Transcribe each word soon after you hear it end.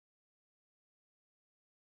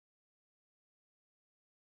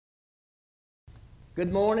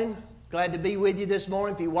Good morning. Glad to be with you this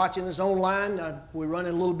morning. If you're watching us online, we're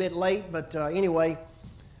running a little bit late, but anyway,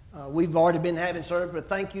 we've already been having service, but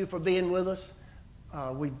thank you for being with us.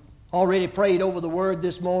 We already prayed over the Word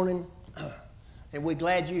this morning, and we're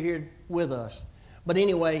glad you're here with us. But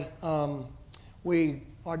anyway, we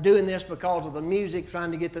are doing this because of the music,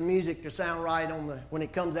 trying to get the music to sound right when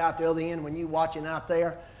it comes out the other end, when you're watching out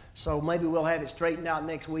there. So maybe we'll have it straightened out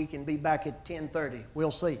next week and be back at 10:30. We'll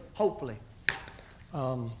see, hopefully.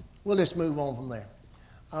 We'll just move on from there.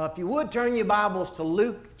 If you would, turn your Bibles to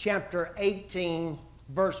Luke chapter 18,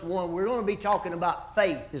 verse 1. We're going to be talking about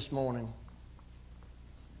faith this morning.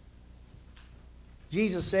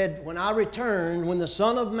 Jesus said, when the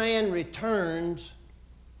Son of Man returns,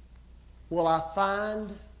 will I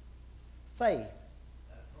find faith?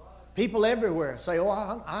 That's right. People everywhere say,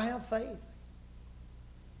 oh, I have faith.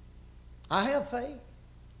 I have faith.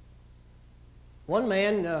 One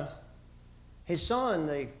man, his son,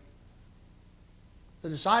 the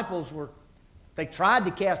disciples they tried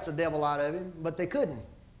to cast the devil out of him, but they couldn't. And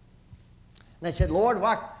they said, Lord,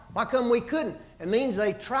 why come we couldn't? It means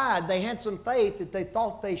they tried. They had some faith that they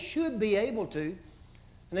thought they should be able to. And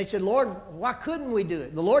they said, Lord, why couldn't we do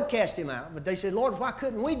it? The Lord cast him out, but they said, Lord, why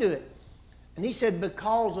couldn't we do it? And he said,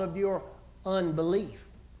 because of your unbelief.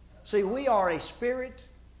 See, we are a spirit.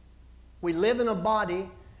 We live in a body,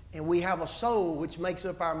 and we have a soul which makes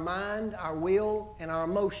up our mind, our will, and our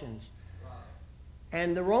emotions. Right.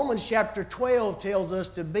 And the Romans chapter 12 tells us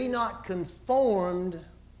to be not conformed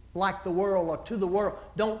like the world or to the world.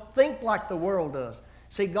 Don't think like the world does.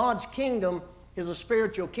 See, God's kingdom is a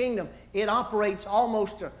spiritual kingdom. It operates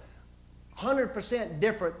almost 100%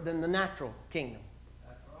 different than the natural kingdom.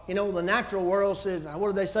 Right. You know, the natural world says, what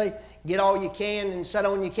do they say? Get all you can and set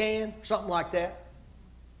on you can, something like that.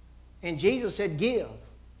 And Jesus said, give.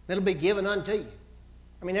 It'll be given unto you.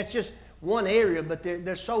 I mean, that's just one area, but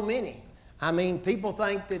there's so many. I mean, people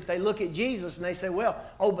think that they look at Jesus and they say, well,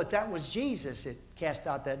 oh, but that was Jesus that cast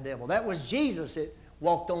out that devil. That was Jesus that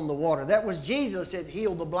walked on the water. That was Jesus that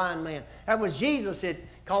healed the blind man. That was Jesus that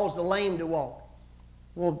caused the lame to walk.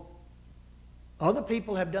 Well, other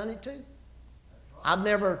people have done it too. I've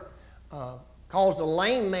never caused a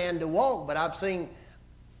lame man to walk, but I've seen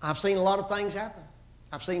a lot of things happen.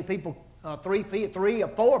 I've seen people, three or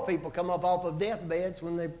four people come up off of deathbeds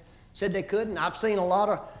when they said they couldn't. I've seen a lot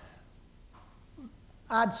of,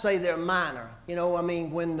 I'd say they're minor. You know, I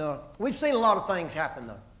mean, we've seen a lot of things happen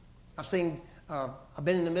though. I've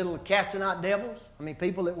been in the middle of casting out devils. I mean,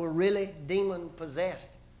 people that were really demon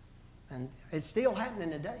possessed. And it's still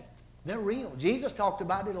happening today. They're real. Jesus talked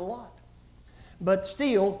about it a lot. But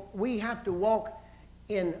still, we have to walk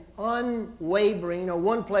in unwavering, or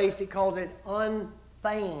one place he calls it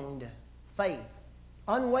unfeigned faith.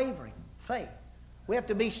 Unwavering faith. We have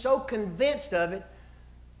to be so convinced of it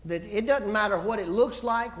that it doesn't matter what it looks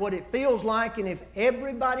like, what it feels like, and if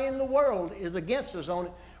everybody in the world is against us on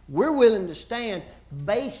it, we're willing to stand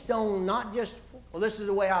based on not just, well, this is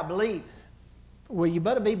the way I believe. Well, you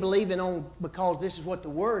better be believing on because this is what the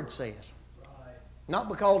Word says. Right. Not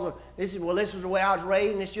because of, this is the way I was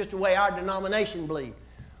raised and it's just the way our denomination believes.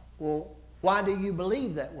 Well, why do you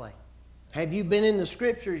believe that way? Have you been in the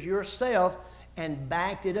Scriptures yourself and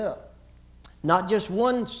backed it up? Not just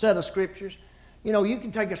one set of Scriptures. You know, you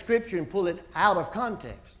can take a Scripture and pull it out of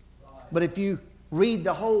context. Right. But if you read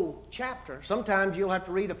the whole chapter, sometimes you'll have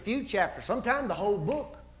to read a few chapters, sometimes the whole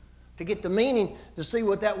book, to get the meaning, to see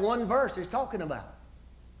what that one verse is talking about.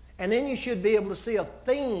 And then you should be able to see a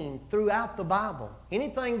theme throughout the Bible.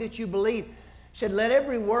 Anything that you believe, said, let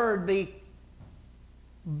every word be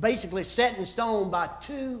basically set in stone by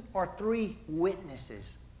 2 or 3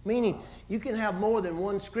 witnesses. Meaning, you can have more than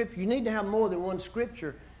one Scripture. You need to have more than one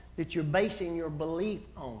Scripture that you're basing your belief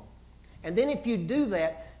on. And then if you do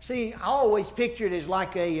that, see, I always picture it as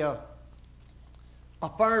like a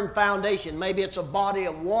firm foundation. Maybe it's a body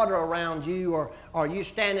of water around you, or you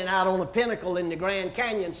standing out on a pinnacle in the Grand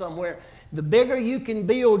Canyon somewhere. The bigger you can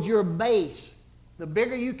build your base, the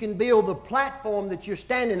bigger you can build the platform that you're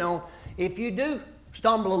standing on, if you do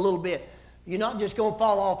stumble a little bit, you're not just going to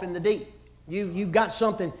fall off in the deep. You've got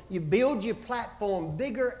something. You build your platform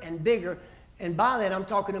bigger and bigger. And by that, I'm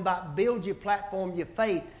talking about build your platform, your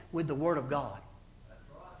faith, with the Word of God. That's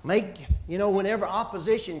right. Whenever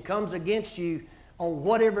opposition comes against you on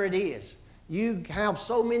whatever it is, you have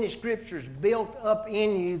so many Scriptures built up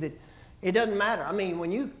in you that it doesn't matter. I mean,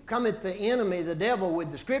 when you come at the enemy, the devil, with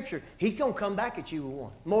the Scripture, he's going to come back at you with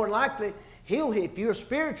one. More than likely, if you're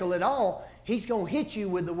spiritual at all, he's going to hit you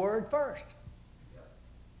with the Word first.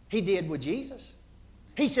 He did with Jesus.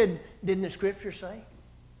 He said, didn't the Scripture say?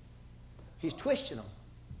 He's twisting them.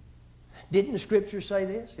 Didn't the Scriptures say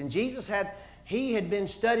this? And Jesus had been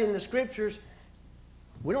studying the Scriptures.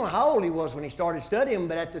 We don't know how old he was when he started studying,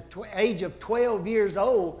 but at the age of 12 years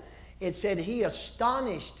old, it said he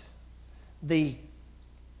astonished the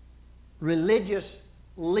religious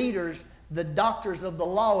leaders, the doctors of the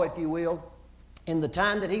law, if you will, in the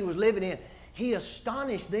time that he was living in. He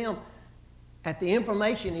astonished them at the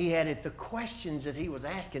information he had, at the questions that he was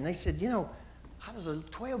asking. They said, how does a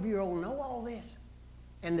 12-year-old know all this?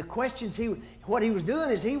 And the questions what he was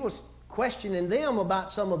doing is he was questioning them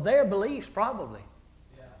about some of their beliefs, probably.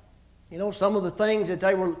 Some of the things that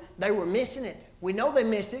they were missing it. We know they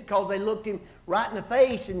missed it because they looked him right in the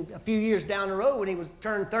face a few years down the road when he was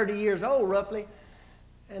turned 30 years old, roughly.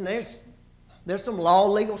 And there's some law,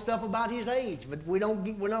 legal stuff about his age, but we're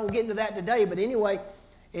not getting to that today. But anyway,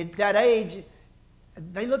 at that age,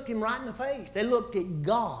 they looked him right in the face. They looked at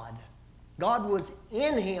God. God was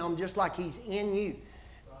in him just like he's in you.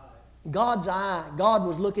 God's eye, God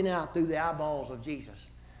was looking out through the eyeballs of Jesus.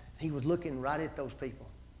 He was looking right at those people.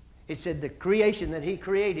 It said the creation that he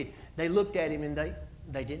created, they looked at him and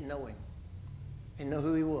they didn't know him. Didn't know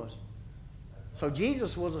who he was. So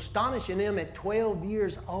Jesus was astonishing them at 12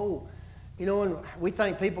 years old. And we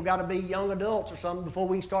think people got to be young adults or something before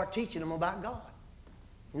we can start teaching them about God.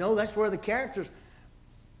 No, that's where the character's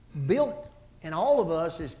built in all of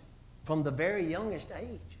us is from the very youngest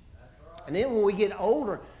age. And then when we get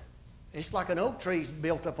older, it's like an oak tree's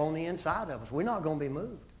built up on the inside of us. We're not going to be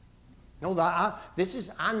moved. No,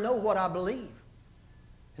 I know what I believe.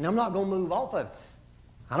 And I'm not going to move off of it.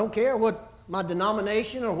 I don't care what my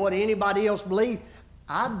denomination or what anybody else believes.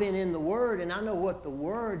 I've been in the Word and I know what the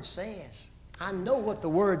Word says. I know what the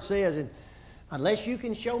Word says. And unless you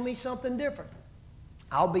can show me something different,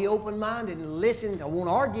 I'll be open-minded and listen. I won't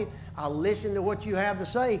argue. I'll listen to what you have to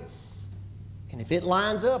say. And if it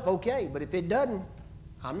lines up, okay. But if it doesn't,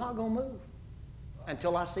 I'm not going to move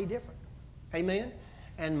until I see different. Amen?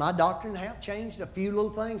 And my doctrine have changed. A few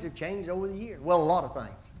little things have changed over the years. Well, a lot of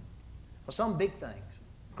things. Well, some big things.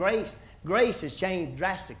 Grace has changed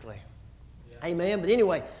drastically. Yeah. Amen? But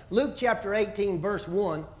anyway, Luke chapter 18, verse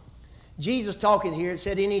 1, Jesus talking here, it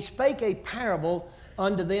said, "And he spake a parable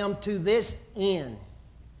unto them to this end,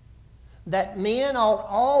 that men ought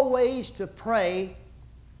always to pray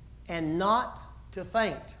and not to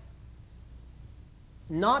faint."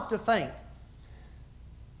 Not to faint.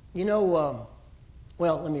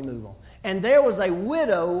 Well, let me move on. "And there was a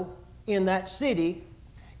widow in that city,"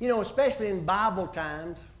 especially in Bible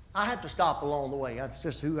times. I have to stop along the way. That's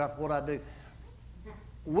just what I do.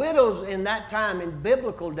 Widows in that time, in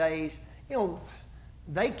biblical days,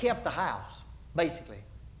 they kept the house, basically.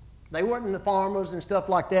 They weren't the farmers and stuff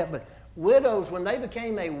like that, but widows, when they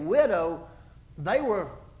became a widow, they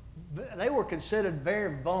were considered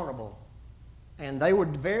very vulnerable. And they were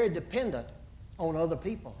very dependent on other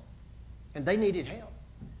people. And they needed help.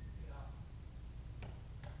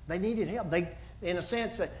 They needed help. In a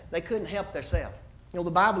sense, they couldn't help themselves. The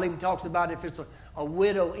Bible even talks about if it's a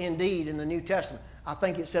widow indeed in the New Testament. I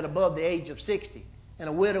think it said above the age of 60. And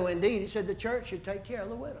a widow indeed, it said the church should take care of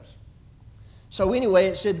the widows. So anyway,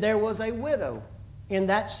 it said there was a widow in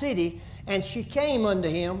that city, and she came unto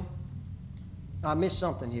him. I missed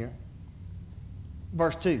something here.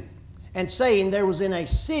 Verse 2. "And saying, there was in a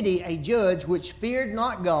city a judge which feared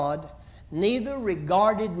not God, neither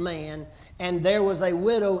regarded man. And there was a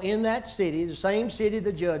widow in that city," the same city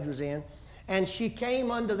the judge was in, "and she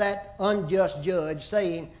came unto that unjust judge,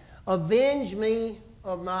 saying, Avenge me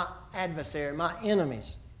of my adversary, my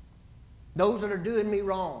enemies, those that are doing me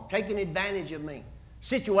wrong, taking advantage of me.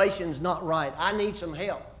 Situation's not right. I need some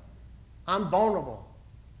help. I'm vulnerable."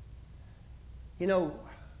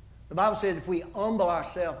 The Bible says if we humble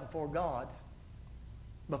ourselves before God,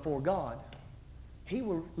 He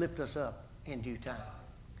will lift us up in due time.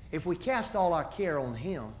 If we cast all our care on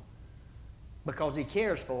Him, because He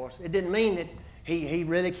cares for us, it didn't mean that He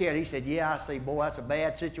really cared. He said, "Yeah, I see, boy, that's a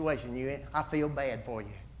bad situation you're in. I feel bad for you."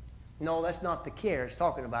 No, that's not the care it's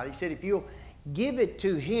talking about. He said if you'll give it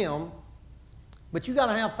to Him, but you got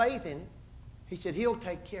to have faith in it. He said He'll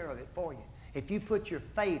take care of it for you if you put your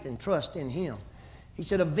faith and trust in Him. He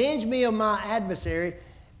said, "Avenge me of my adversary."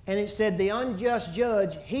 And it said the unjust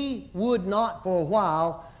judge, he would not for a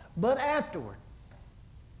while, but afterward.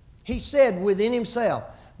 He said within himself,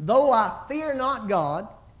 "Though I fear not God,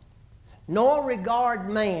 nor regard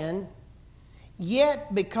man,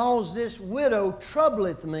 yet because this widow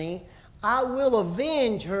troubleth me, I will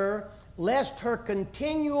avenge her, lest her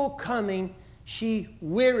continual coming she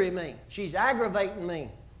weary me." She's aggravating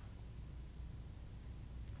me.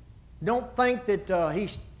 Don't think that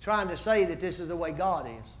he's trying to say that this is the way God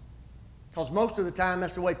is. Because most of the time,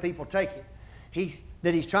 that's the way people take it.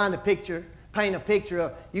 He's trying to paint a picture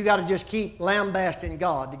of, you got to just keep lambasting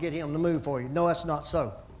God to get Him to move for you. No, that's not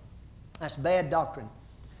so. That's bad doctrine.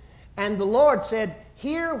 And the Lord said,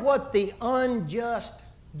 hear what the unjust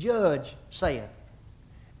judge saith.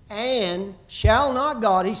 And shall not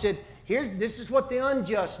God, He said, this is what the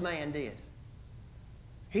unjust man did.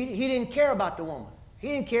 He didn't care about the woman. He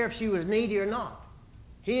didn't care if she was needy or not.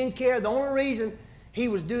 He didn't care. The only reason he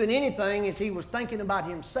was doing anything is he was thinking about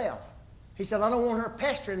himself. He said, I don't want her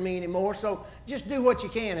pestering me anymore, so just do what you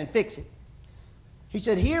can and fix it. He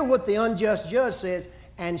said, hear what the unjust judge says,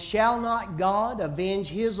 and shall not God avenge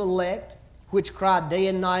His elect, which cry day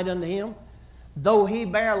and night unto Him, though He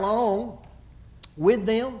bear long with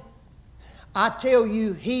them? I tell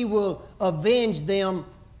you, He will avenge them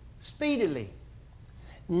speedily.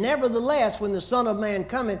 Nevertheless, when the Son of Man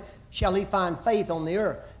cometh, shall He find faith on the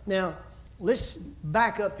earth. Now, let's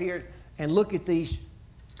back up here and look at these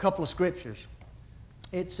couple of scriptures.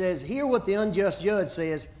 It says, hear what the unjust judge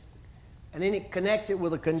says, and then it connects it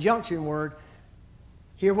with a conjunction word.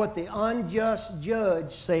 Hear what the unjust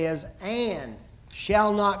judge says, and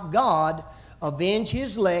shall not God avenge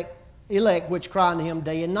His elect which cry unto Him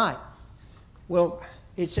day and night? Well,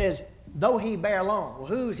 it says, though He bear long. Well,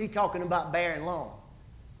 who is He talking about bearing long?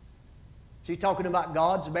 Is He talking about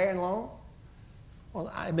God's bearing long?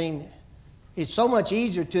 Well, I mean, it's so much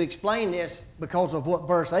easier to explain this because of what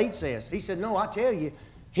verse 8 says. He said, no, I tell you,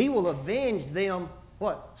 He will avenge them,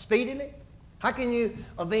 what, speedily? How can you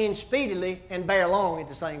avenge speedily and bear long at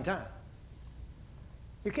the same time?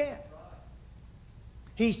 You can't.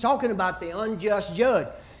 He's talking about the unjust judge.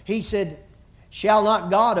 He said, shall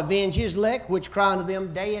not God avenge His elect, which cry unto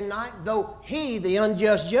them day and night? Though He, the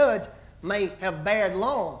unjust judge, may have bared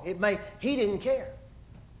long. He didn't care.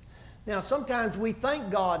 Now, sometimes we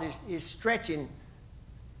think God is stretching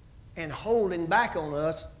and holding back on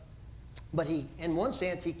us, but in one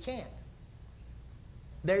sense, He can't.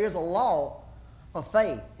 There is a law of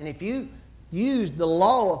faith. And if you use the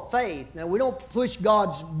law of faith, now we don't push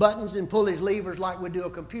God's buttons and pull His levers like we do a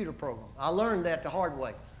computer program. I learned that the hard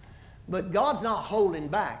way. But God's not holding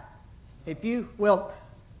back. Maybe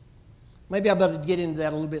I better get into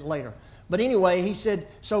that a little bit later. But anyway, he said,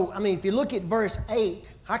 if you look at verse 8,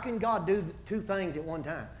 how can God do two things at one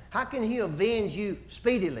time? How can He avenge you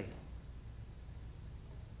speedily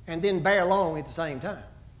and then bear long at the same time?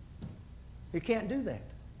 You can't do that.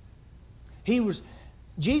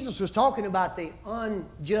 Jesus was talking about the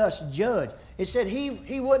unjust judge. It said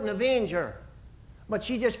he wouldn't avenge her, but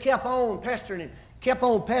she just kept on pestering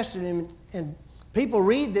him, and people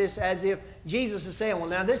read this as if Jesus is saying, well,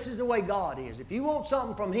 now this is the way God is. If you want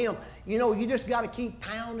something from Him, you just got to keep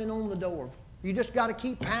pounding on the door. You just got to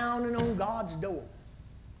keep pounding on God's door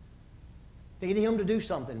to get Him to do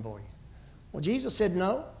something for you. Well, Jesus said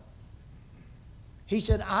no. He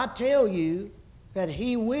said, I tell you that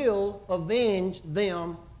He will avenge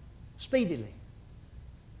them speedily.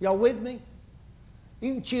 Y'all with me?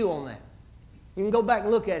 You can chew on that. You can go back and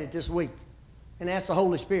look at it this week and ask the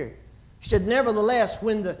Holy Spirit. He said, nevertheless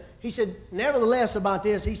about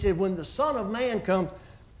this, He said, when the Son of Man comes,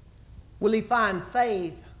 will He find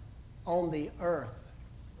faith on the earth?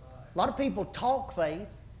 A lot of people talk faith.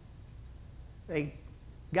 They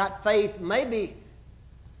got faith, maybe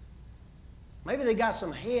they got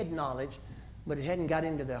some head knowledge, but it hadn't got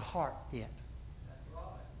into their heart yet.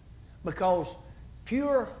 Because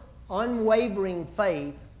pure, unwavering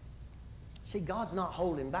faith, see, God's not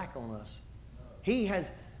holding back on us. He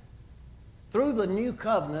has, through the new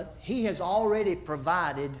covenant, He has already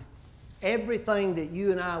provided everything that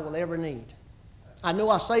you and I will ever need. I know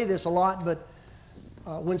I say this a lot, but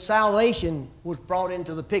when salvation was brought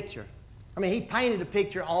into the picture, He painted a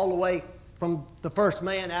picture all the way from the first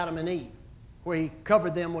man, Adam and Eve, where He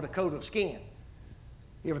covered them with a coat of skin.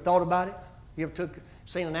 You ever thought about it? You ever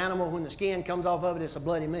seen an animal, when the skin comes off of it, it's a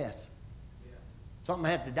bloody mess. Yeah. Something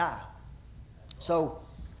had to die. So,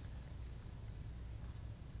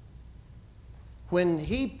 when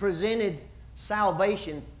He presented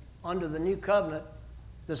salvation under the new covenant,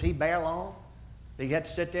 does He bear long? Do you have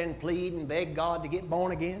to sit there and plead and beg God to get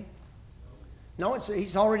born again? No,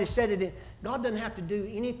 He's already said it. God doesn't have to do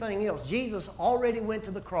anything else. Jesus already went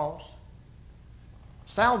to the cross.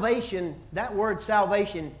 Salvation, that word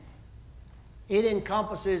salvation, it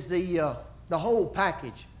encompasses the whole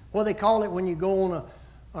package. What they call it when you go on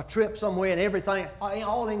a trip somewhere and everything,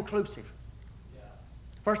 all inclusive. Yeah.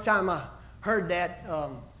 First time I heard that, I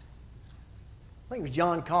think it was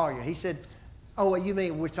John Collier. He said, oh, well, you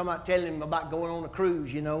mean, we're talking about telling him about going on a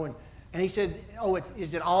cruise, and he said, oh,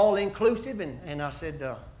 is it all inclusive? And I said,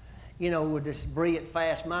 with this brilliant,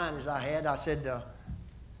 fast mind as I had, I said,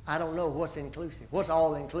 I don't know what's inclusive. What's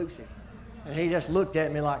all inclusive? And he just looked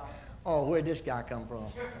at me like, oh, where'd this guy come from?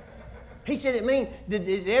 He said, it means,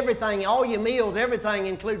 is everything, all your meals, everything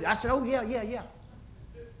included? I said, oh, yeah.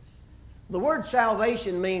 The word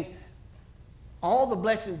salvation means all the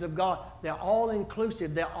blessings of God, they're all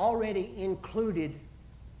inclusive. They're already included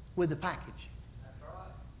with the package. That's right.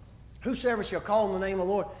 Whosoever shall call on the name of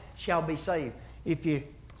the Lord shall be saved. If you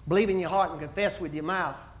believe in your heart and confess with your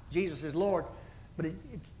mouth Jesus is Lord, but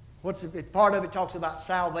part of it talks about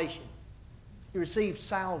salvation. You receive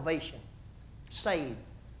salvation, saved,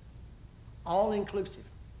 all inclusive.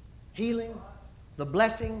 Healing, the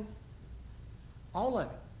blessing, all of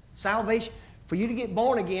it. Salvation. For you to get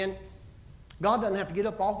born again, God doesn't have to get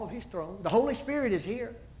up off of His throne. The Holy Spirit is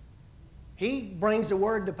here. He brings the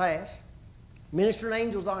word to pass. Ministering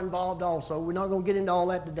angels are involved also. We're not going to get into all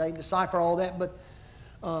that today, decipher all that, but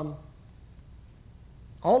all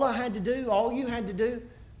you had to do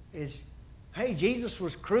is, hey, Jesus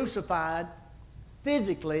was crucified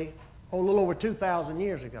physically a little over 2,000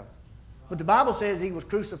 years ago. But the Bible says He was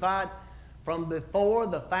crucified from before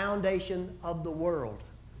the foundation of the world.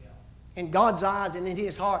 In God's eyes and in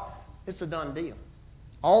His heart, it's a done deal.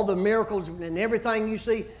 All the miracles and everything you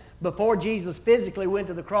see before Jesus physically went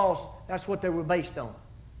to the cross, that's what they were based on.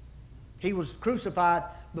 He was crucified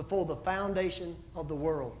before the foundation of the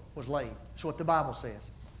world was laid. That's what the Bible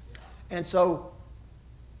says. And so,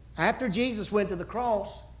 after Jesus went to the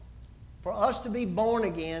cross, for us to be born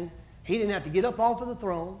again, He didn't have to get up off of the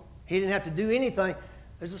throne. He didn't have to do anything.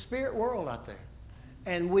 There's a spirit world out there.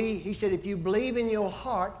 And He said, if you believe in your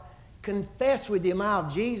heart, confess with your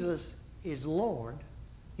mouth Jesus is Lord,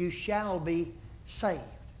 you shall be saved.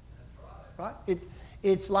 Right?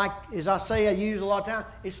 It's like, as I use a lot of time,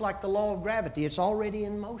 it's like the law of gravity. It's already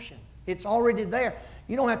in motion. It's already there.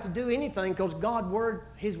 You don't have to do anything because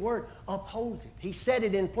His Word upholds it. He set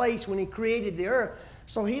it in place when He created the earth.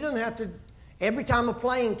 So He doesn't have to, every time a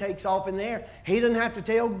plane takes off in the air, He doesn't have to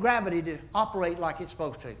tell gravity to operate like it's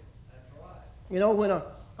supposed to. That's right. When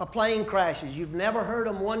a plane crashes, you've never heard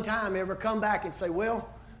them one time ever come back and say, well,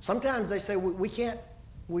 sometimes they say, we can't,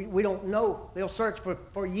 we don't know. They'll search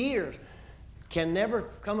for years. Can never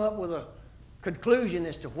come up with a conclusion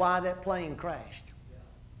as to why that plane crashed.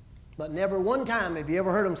 But never one time have you ever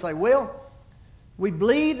heard them say, well, we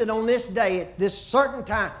believe that on this day, at this certain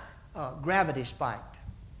time, gravity spiked.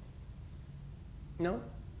 No.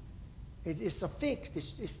 It's a fixed.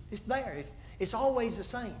 It's there. It's always the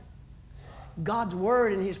same. God's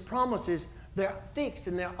Word and His promises, they're fixed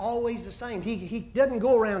and they're always the same. He doesn't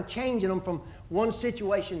go around changing them from one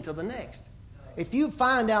situation to the next. If you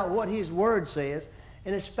find out what His Word says,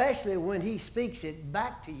 and especially when He speaks it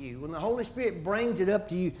back to you, when the Holy Spirit brings it up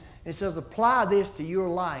to you and says, apply this to your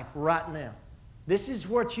life right now. This is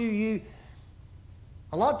what you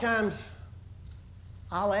a lot of times,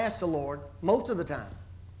 I'll ask the Lord, most of the time,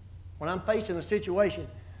 when I'm facing a situation,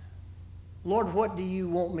 Lord, what do you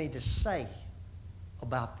want me to say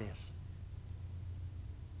about this?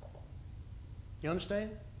 You understand?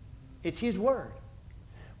 It's His Word.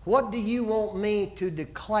 What do you want me to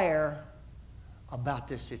declare about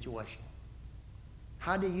this situation?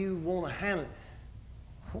 How do you want to handle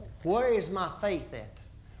it? Where is my faith at?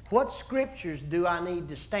 What scriptures do I need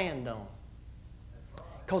to stand on?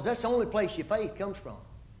 Because that's the only place your faith comes from.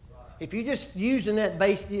 If you're just using that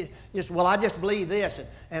base, I just believe this,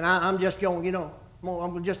 and I'm just going,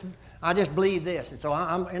 I just believe this. And so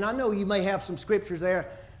and I know you may have some scriptures there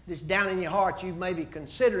that's down in your heart you may be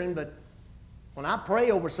considering, but when I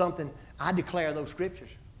pray over something, I declare those scriptures.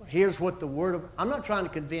 Here's what the Word of... I'm not trying to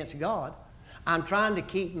convince God. I'm trying to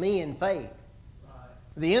keep me in faith. Right.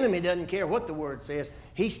 The enemy doesn't care what the Word says.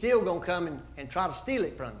 He's still going to come and try to steal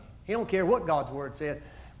it from you. He don't care what God's Word says.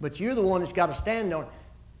 But you're the one that's got to stand on it.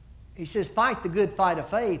 He says, fight the good fight of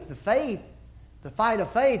faith. The fight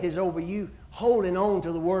of faith is over you holding on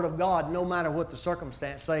to the Word of God no matter what the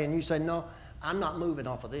circumstance say. And you say, no, I'm not moving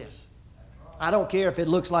off of this. I don't care if it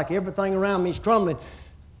looks like everything around me is crumbling.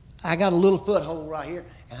 I got a little foothold right here,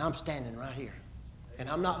 and I'm standing right here. And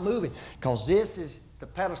I'm not moving because this is the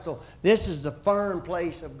pedestal. This is the firm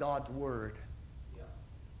place of God's Word.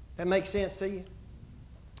 That makes sense to you?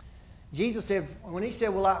 Jesus said, when He said,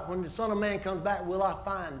 when the Son of Man comes back, will I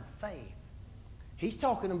find faith? He's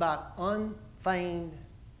talking about unfeigned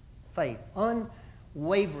faith,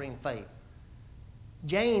 unwavering faith.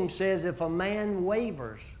 James says if a man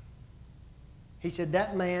wavers, he said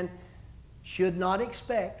that man should not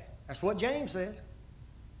expect, that's what James said,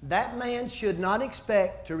 that man should not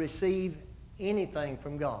expect to receive anything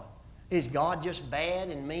from God. Is God just bad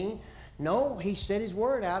and mean? No, he set his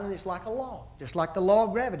word out, and it's like a law, just like the law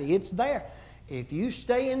of gravity. It's there. If you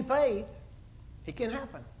stay in faith, it can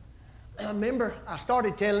happen. I remember I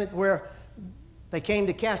started telling it where they came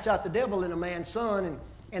to cast out the devil in a man's son,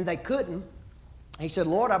 and they couldn't. He said,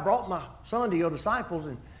 Lord, I brought my son to your disciples,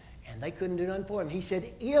 and they couldn't do nothing for him. He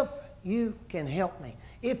said, if you can help me,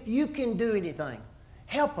 if you can do anything,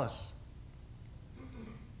 help us.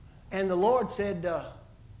 And the Lord said,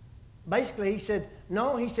 basically, he said,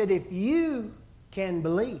 no, he said, if you can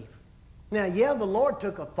believe. Now, yeah, the Lord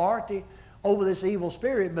took authority over this evil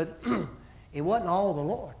spirit, but it wasn't all the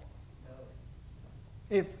Lord.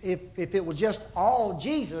 If it was just all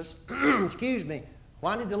Jesus, excuse me,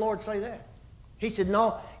 why did the Lord say that? He said,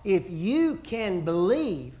 no, if you can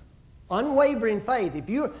believe, unwavering faith,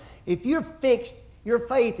 if you're fixed, your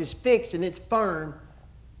faith is fixed and it's firm,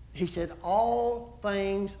 he said, all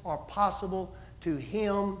things are possible to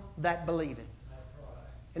him that believeth.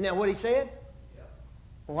 Isn't that what he said? Yeah.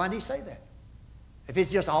 Well, why did he say that? If it's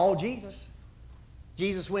just all Jesus.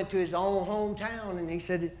 Jesus went to his own hometown and he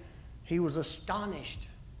said he was astonished.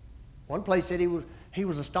 One place said he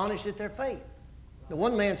was astonished at their faith. The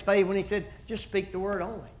one man's faith when he said, just speak the word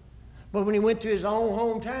only. But when he went to his own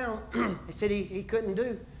hometown, he said he couldn't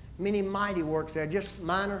do many mighty works there, just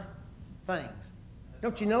minor things.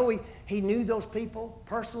 Don't you know he knew those people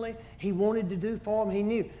personally? He wanted to do for them. He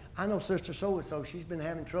knew, I know Sister So-and-so, she's been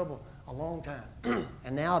having trouble a long time.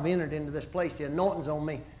 And now I've entered into this place. The anointing's on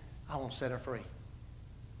me. I want to set her free.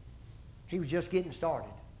 He was just getting started.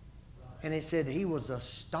 And it said he was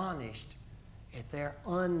astonished at their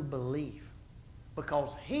unbelief.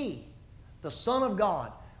 Because he, the Son of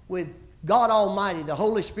God, with God Almighty, the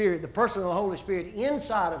Holy Spirit, the person of the Holy Spirit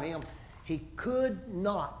inside of him, he could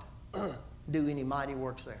not do any mighty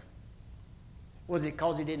works there. Was it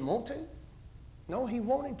because he didn't want to? No, he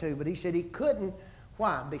wanted to, but he said he couldn't.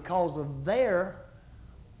 Why? Because of their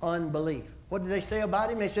unbelief. What did they say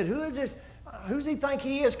about him? They said, who is this? Who does he think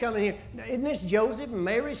he is coming here? Isn't this Joseph and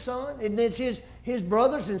Mary's son? Isn't this his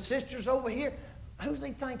brothers and sisters over here? Who does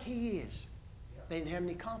he think he is? They didn't have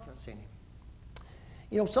any confidence in him.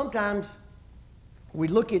 You know, sometimes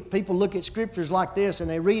people look at scriptures like this and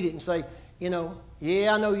they read it and say, you know,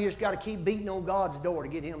 yeah, I know you just got to keep beating on God's door to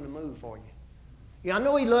get him to move for you. Yeah, I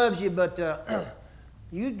know he loves you, but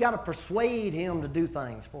you've got to persuade him to do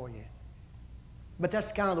things for you. But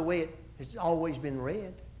that's kind of the way it's always been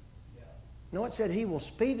read. Yeah. No, it said he will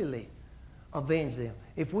speedily avenge them.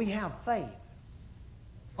 If we have faith,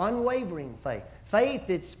 unwavering faith, faith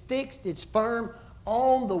that's fixed, it's firm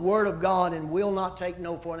on the Word of God and will not take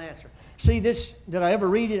no for an answer. See this, did I ever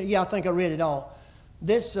read it? Yeah, I think I read it all.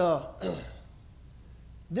 This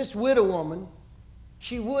widow woman,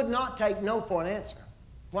 she would not take no for an answer.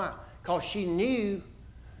 Why? Because she knew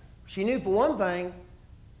for one thing,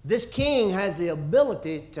 this king has the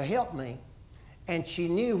ability to help me, and she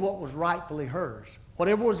knew what was rightfully hers.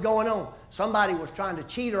 Whatever was going on, somebody was trying to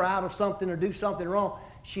cheat her out of something or do something wrong.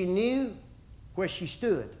 She knew where she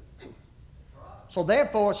stood. So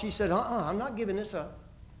therefore, she said, I'm not giving this up.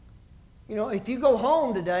 You know, if you go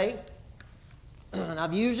home today, and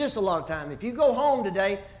I've used this a lot of times, if you go home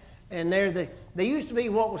today, and they used to be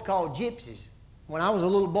what was called gypsies. When I was a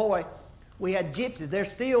little boy, we had gypsies.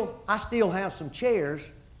 I still have some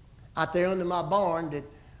chairs out there under my barn that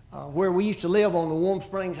where we used to live on the Warm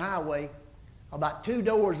Springs Highway. About 2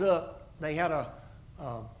 doors up, they had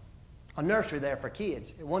a nursery there for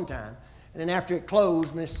kids at one time. And then after it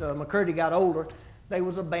closed, Miss McCurdy got older, there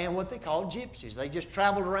was a band, what they called gypsies. They just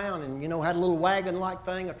traveled around and, you know, had a little wagon-like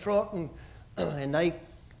thing, a truck, and they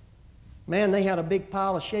had a big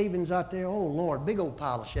pile of shavings out there. Oh, Lord, big old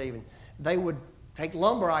pile of shavings. They would take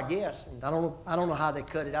lumber, I guess, and I don't know how they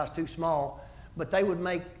cut it. I was too small. But they would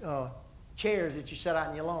make chairs that you set out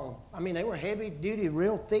in your lawn. I mean, they were heavy-duty,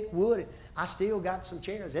 real thick wood. I still got some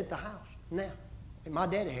chairs at the house now that my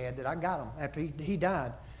daddy had that I got them after he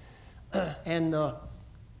died.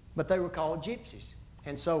 But they were called gypsies.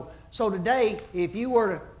 And so today, if you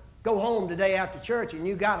were to go home today after church and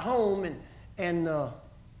you got home and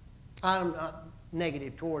I'm not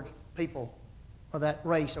negative towards people of that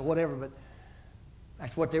race or whatever, but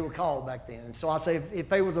that's what they were called back then. And so I say, if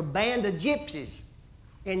there was a band of gypsies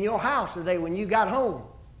in your house today when you got home,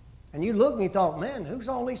 and you looked and you thought, man, who's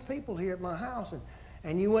all these people here at my house?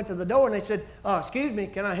 And you went to the door and they said, excuse me,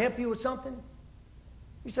 can I help you with something?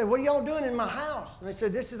 You said, what are y'all doing in my house? And they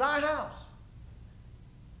said, this is our house.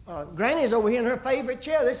 Granny's over here in her favorite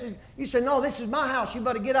chair. You said, no, this is my house. You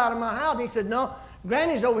better get out of my house. And he said, no,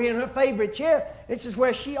 Granny's over here in her favorite chair. This is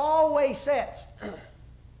where she always sits.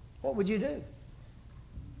 What would you do?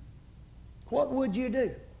 What would you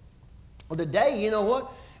do? Well, today, you know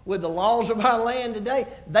what? with the laws of our land today,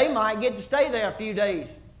 they might get to stay there a few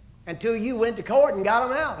days until you went to court and got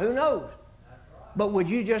them out. Who knows? But would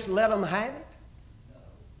you just let them have it?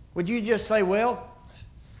 Would you just say, well,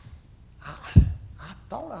 I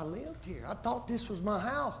thought I lived here. I thought this was my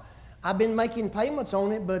house. I've been making payments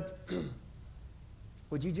on it, but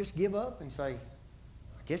would you just give up and say,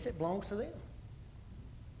 I guess it belongs to them?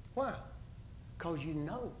 Why? Because you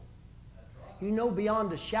know. You know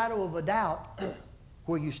beyond a shadow of a doubt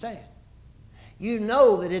where you stand. You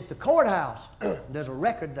know that at the courthouse, there's a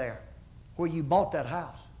record there where you bought that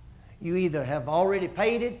house. You either have already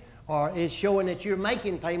paid it or it's showing that you're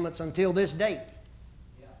making payments until this date.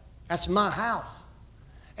 That's my house.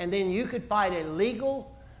 And then you could fight a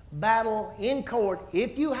legal battle in court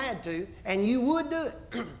if you had to, and you would do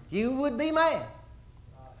it. You would be mad.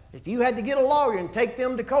 If you had to get a lawyer and take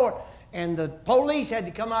them to court, and the police had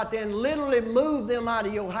to come out there and literally move them out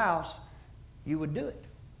of your house, you would do it,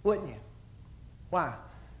 wouldn't you? Why?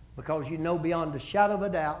 Because you know beyond a shadow of a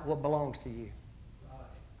doubt what belongs to you.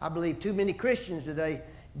 I believe too many Christians today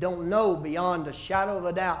don't know beyond a shadow of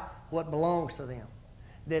a doubt what belongs to them.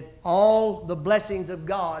 That all the blessings of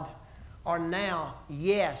God are now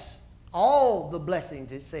yes. All the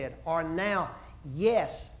blessings, it said, are now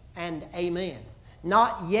yes and amen.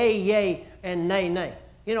 Not yea, yea, and nay, nay.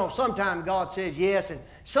 You know, sometimes God says yes and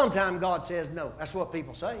sometimes God says no. That's what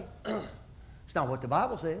people say. It's not what the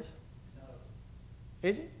Bible says. No.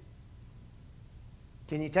 Is it?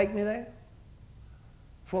 Can you take me there?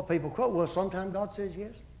 That's what people quote. Well, sometimes God says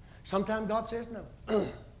yes. Sometimes God says no.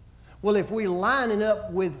 Well, if we're lining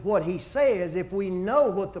up with what He says, if we know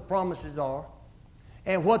what the promises are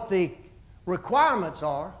and what the requirements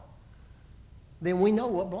are, then we know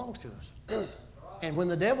what belongs to us. And when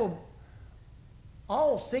the devil,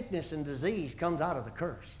 all sickness and disease comes out of the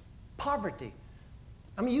curse. Poverty.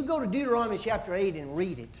 I mean, you go to Deuteronomy chapter 8 and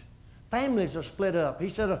read it. Families are split up. He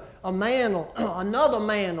said another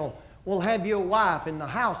man will have your wife and the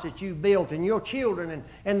house that you built and your children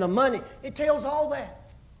and the money. It tells all that.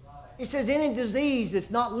 It says any disease that's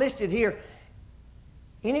not listed here,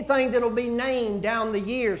 anything that'll be named down the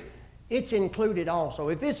years, it's included also.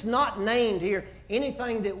 If it's not named here,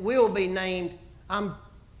 anything that will be named, what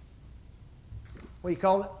do you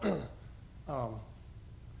call it?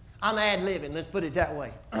 I'm ad-libbing, let's put it that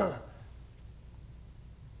way.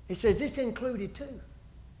 It says it's included too.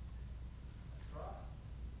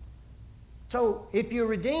 So if you're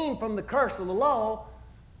redeemed from the curse of the law,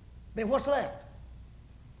 then what's left?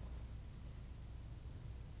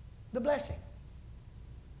 The blessing.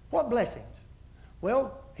 What blessings?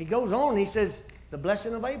 Well, he goes on, he says, the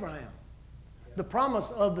blessing of Abraham. The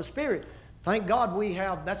promise of the Spirit. Thank God we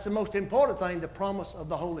have, that's the most important thing, the promise of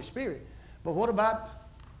the Holy Spirit. But what about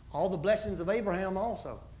all the blessings of Abraham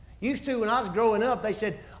also? Used to, when I was growing up, they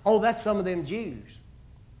said, oh, that's some of them Jews.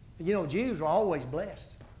 You know, Jews were always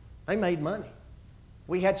blessed. They made money.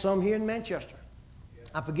 We had some here in Manchester.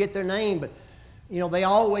 I forget their name, but, you know, they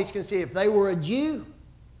always considered if they were a Jew.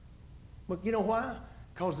 But you know why?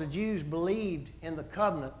 Because the Jews believed in the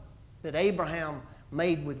covenant that Abraham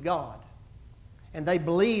made with God. And they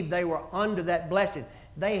believed they were under that blessing.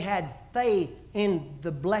 They had faith in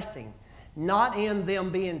the blessing, not in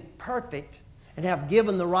them being perfect and have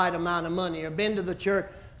given the right amount of money or been to the church.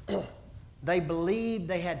 They believed,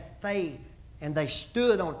 they had faith, and they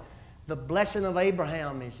stood on the blessing of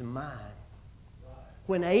Abraham is mine.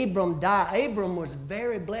 When Abram died, Abram was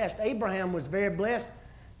very blessed. Abraham was very blessed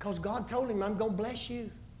because God told him, I'm going to bless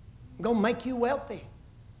you. I'm going to make you wealthy.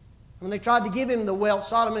 When they tried to give him the wealth,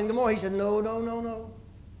 Sodom and Gomorrah, he said, no, no, no, no.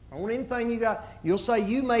 I don't want anything you got. You'll say,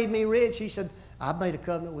 you made me rich. He said, I've made a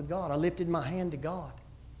covenant with God. I lifted my hand to God.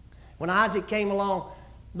 When Isaac came along,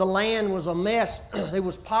 the land was a mess. There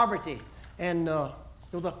was poverty, and there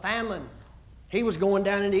was a famine. He was going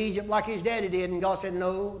down into Egypt like his daddy did, and God said,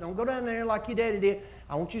 no, don't go down there like your daddy did.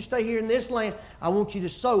 I want you to stay here in this land. I want you to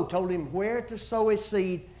sow. Told him where to sow his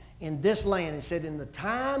seed in this land. He said, in the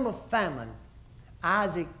time of famine,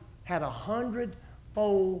 Isaac had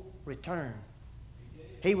 100-fold return.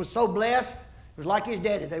 He was so blessed, it was like his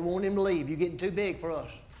daddy. They wanted him to leave. You're getting too big for us.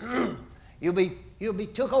 You'll be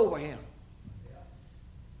took over him.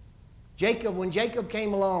 Jacob, when Jacob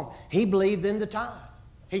came along, he believed in the tithe.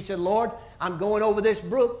 He said, Lord, I'm going over this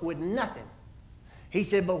brook with nothing. He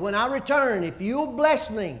said, but when I return, if you'll bless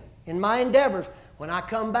me in my endeavors, when I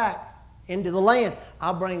come back into the land,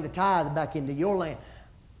 I'll bring the tithe back into your land.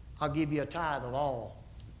 I'll give you a tithe of all.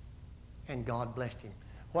 And God blessed him.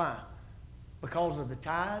 Why? Because of the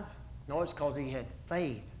tithe? No, it's because he had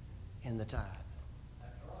faith in the tithe.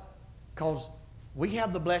 Because we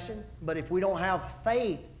have the blessing, but if we don't have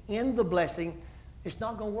faith in the blessing, It's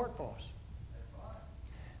not going to work for us.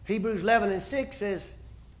 Hebrews 11:6 says,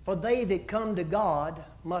 "For they that come to God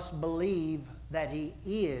must believe that He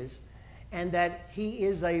is, and that He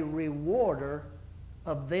is a rewarder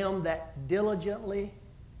of them that diligently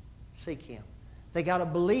seek Him." They got to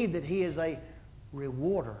believe that He is a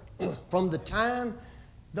rewarder. From the time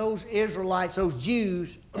those Israelites, those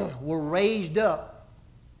Jews, were raised up,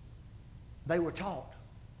 they were taught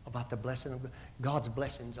about the blessing of God's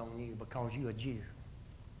blessings on you because you're a Jew.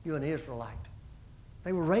 You're an Israelite.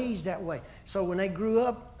 They were raised that way. So when they grew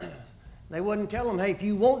up, they wouldn't tell them, hey, if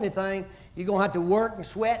you want anything, you're going to have to work and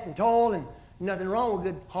sweat and toil, and nothing wrong with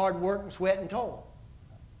good hard work and sweat and toil.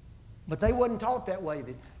 But they wasn't taught that way.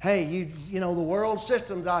 That, hey, you know, the world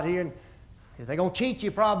system's out here, and they're going to cheat you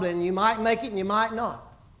probably, and you might make it and you might not.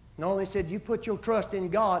 No, they said you put your trust in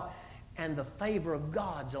God, and the favor of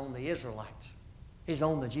God's on the Israelites, is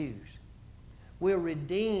on the Jews. We're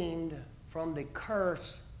redeemed from the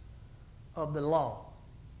curse of the law.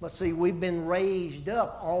 But see, we've been raised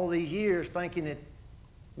up all these years thinking that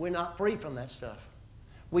we're not free from that stuff.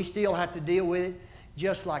 We still have to deal with it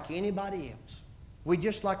just like anybody else. We're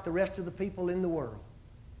just like the rest of the people in the world.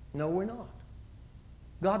 No, we're not.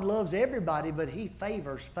 God loves everybody, but He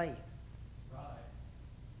favors faith. Right.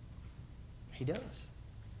 He does.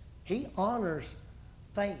 He honors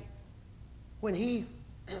faith. When he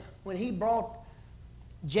brought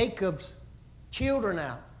Jacob's children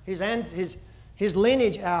out, his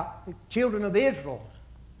lineage out, the children of Israel,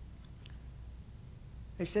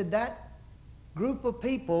 they said that group of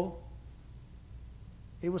people,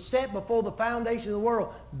 it was set before the foundation of the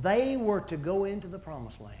world. They were to go into the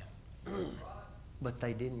promised land. But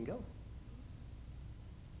they didn't go.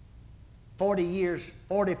 40 years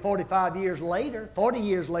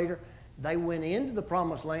later, they went into the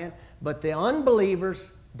promised land, but the unbelievers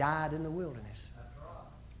died in the wilderness.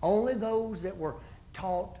 Only those that were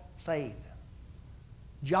taught faith.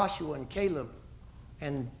 Joshua and Caleb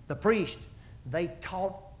and the priest, they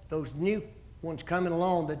taught those new ones coming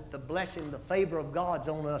along that the blessing, the favor of God's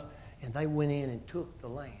on us, and they went in and took the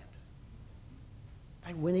land.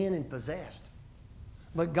 They went in and possessed.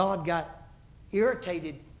 But God got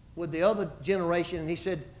irritated with the other generation, and He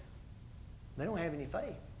said, they don't have any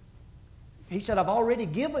faith. He said, I've already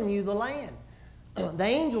given you the land. The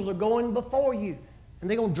angels are going before you, and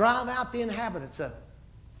they're going to drive out the inhabitants of it.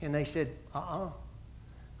 And they said,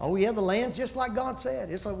 Oh, yeah, the land's just like God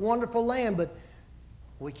said. It's a wonderful land, but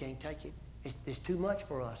we can't take it. It's too much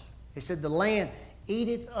for us. He said, the land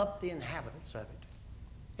eateth up the inhabitants of it.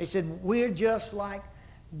 He said, we're just like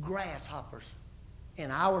grasshoppers in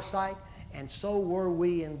our sight, and so were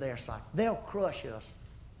we in their sight. They'll crush us.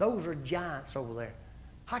 Those are giants over there.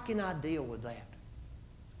 How can I deal with that?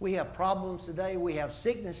 We have problems today. We have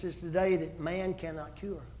sicknesses today that man cannot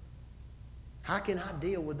cure. How can I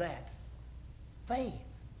deal with that? Faith.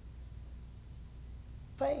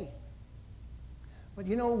 Faith. But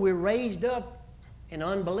you know, we're raised up in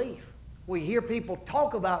unbelief. We hear people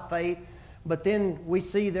talk about faith, but then we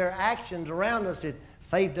see their actions around us that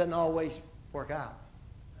faith doesn't always work out.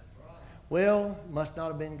 That's right. Well, must not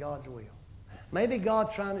have been God's will. Maybe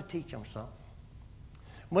God's trying to teach them something.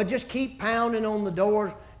 But just keep pounding on the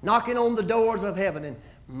doors, knocking on the doors of heaven, and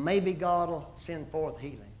maybe God will send forth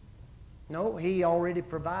healing. No, He already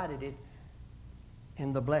provided it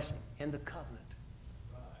in the blessing, in the covenant.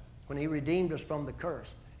 Right. When He redeemed us from the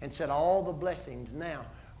curse and said all the blessings now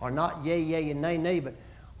are not yea, yea, and nay, nay, but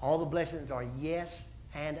all the blessings are yes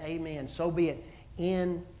and amen. So be it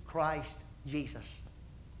in Christ Jesus.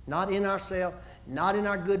 Not in ourselves, not in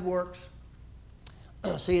our good works.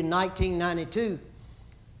 See, in 1992,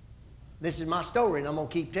 this is my story, and I'm going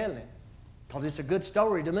to keep telling it because it's a good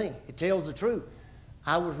story to me. It tells the truth.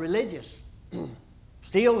 I was religious.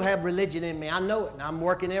 Still have religion in me. I know it, and I'm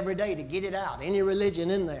working every day to get it out. Any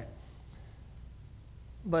religion in there.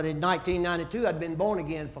 But in 1992, I'd been born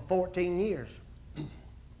again for 14 years.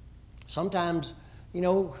 Sometimes, you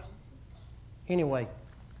know, anyway,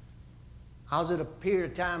 I was at a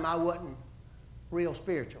period of time I wasn't real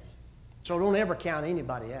spiritual. So don't ever count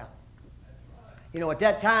anybody out. You know, at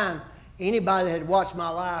that time, anybody that had watched my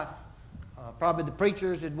life, probably the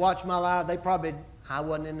preachers that watched my life, I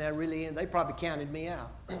wasn't in there really in, they probably counted me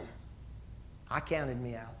out. I counted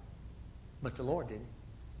me out. But the Lord didn't.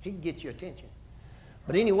 He can get your attention.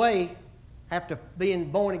 But anyway, after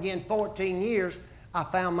being born again 14 years, I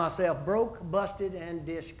found myself broke, busted, and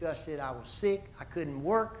disgusted. I was sick. I couldn't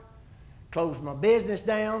work. Closed my business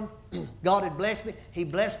down. God had blessed me. He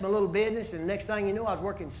blessed my little business, and the next thing you know, I was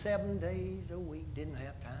working 7 days a week. Didn't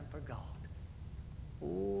have time for God.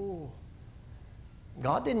 Oh.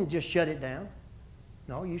 God didn't just shut it down.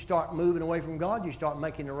 No, you start moving away from God. You start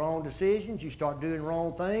making the wrong decisions. You start doing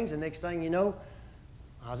wrong things. And next thing you know,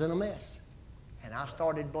 I was in a mess. And I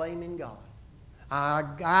started blaming God.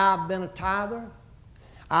 I've been a tither.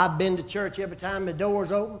 I've been to church every time the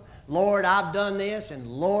door's open. Lord, I've done this, and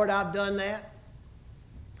Lord, I've done that.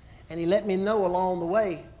 And He let me know along the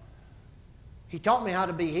way. He taught me how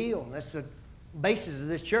to be healed. That's the basis of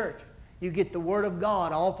this church. You get the Word of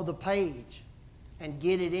God off of the page and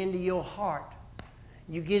get it into your heart.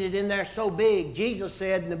 You get it in there so big. Jesus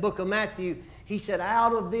said in the book of Matthew, He said,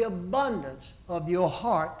 out of the abundance of your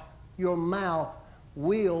heart, your mouth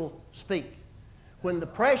will speak. When the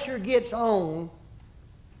pressure gets on,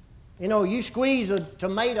 you know, you squeeze a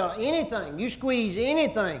tomato, anything, you squeeze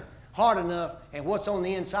anything hard enough, and what's on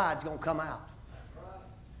the inside is going to come out.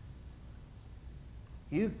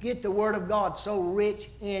 You get the Word of God so rich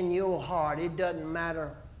in your heart, it doesn't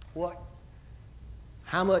matter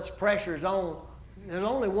how much pressure is on. There's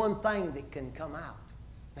only one thing that can come out.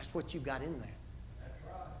 That's what you've got in there.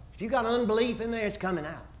 If you've got unbelief in there, it's coming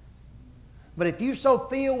out. But if you're so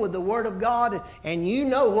filled with the Word of God and you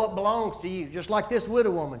know what belongs to you, just like this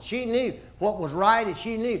widow woman, she knew what was right and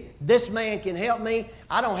she knew this man can help me.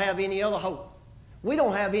 I don't have any other hope. We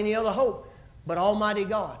don't have any other hope but Almighty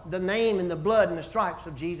God, the name and the blood and the stripes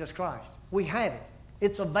of Jesus Christ. We have it.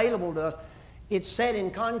 It's available to us. It's set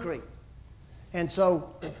in concrete. And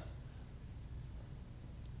so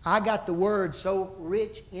I got the Word so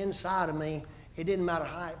rich inside of me, it didn't matter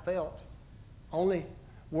how it felt. Only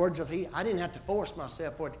words of healing. I didn't have to force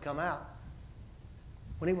myself for it to come out.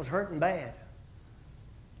 When it was hurting bad,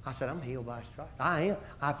 I said, I'm healed by His stripes. I am.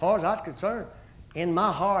 As far as I was concerned, in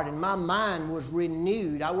my heart and my mind was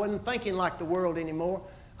renewed. I wasn't thinking like the world anymore.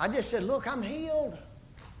 I just said, look, I'm healed.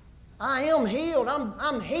 I am healed.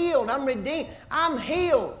 I'm healed. I'm redeemed. I'm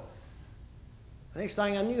healed. The next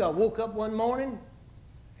thing I knew, I woke up one morning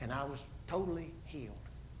and I was totally healed.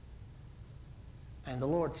 And the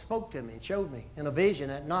Lord spoke to me and showed me in a vision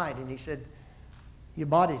at night. And He said, your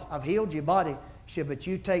body, I've healed your body. He said, but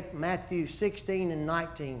you take Matthew 16 and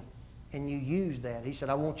 19 and you use that. He said,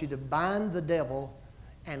 I want you to bind the devil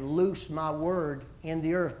and loose my word in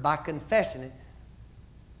the earth by confessing it.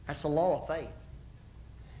 That's the law of faith.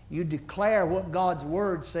 You declare what God's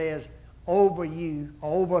word says over you,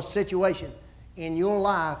 over a situation in your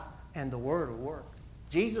life, and the word will work.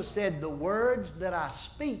 Jesus said, the words that I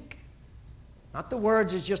speak, not the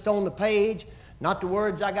words that's just on the page, not the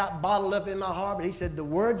words I got bottled up in my heart, but He said, the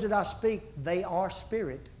words that I speak, they are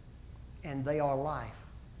spirit and they are life.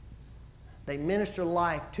 They minister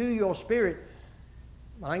life to your spirit.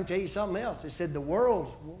 I can tell you something else. It said the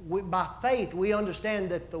worlds, by faith, we understand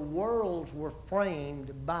that the worlds were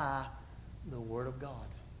framed by the Word of God.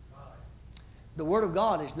 The Word of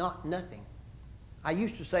God is not nothing. I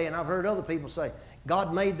used to say, and I've heard other people say,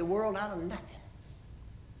 God made the world out of nothing.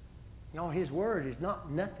 No, His Word is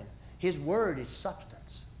not nothing. His Word is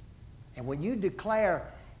substance. And when you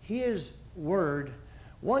declare His Word,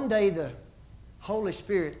 one day the Holy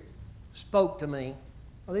Spirit spoke to me.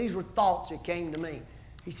 Well, these were thoughts that came to me.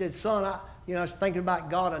 He said, son, I was thinking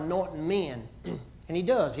about God anointing men. And He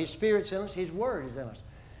does. His Spirit's in us. His Word is in us.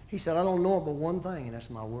 He said, I don't know it but one thing, and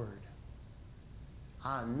that's my Word.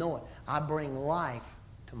 I know it. I bring life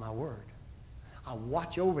to my Word. I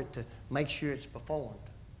watch over it to make sure it's performed.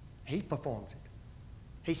 He performs it.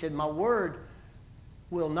 He said, my Word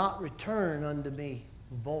will not return unto me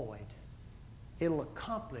void. It'll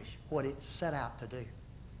accomplish what it's set out to do.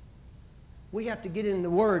 We have to get in the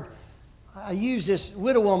Word. I use this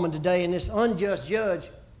widow woman today and this unjust judge.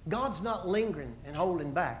 God's not lingering and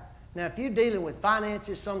holding back. Now, if you're dealing with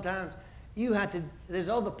finances sometimes, there's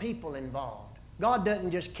other people involved. God doesn't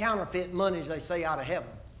just counterfeit money, as they say, out of heaven.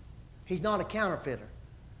 He's not a counterfeiter.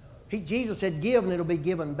 Jesus said, give and it'll be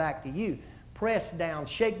given back to you. Pressed down,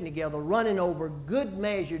 shaken together, running over, good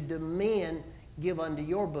measure do men give unto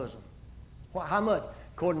your bosom. Well, how much?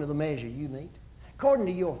 According to the measure you meet. According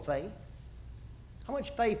to your faith. How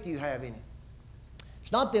much faith do you have in it?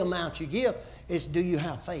 It's not the amount you give, it's do you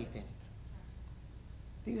have faith in it?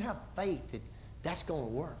 Do you have faith that that's going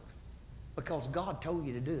to work? Because God told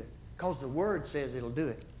you to do it. Because the Word says it'll do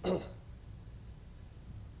it.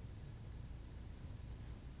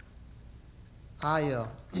 I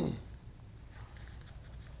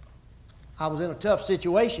was in a tough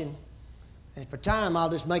situation, and for time I'll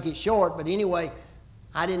just make it short, but anyway,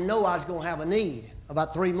 I didn't know I was going to have a need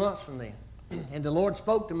about 3 months from then. And the Lord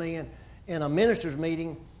spoke to me in a minister's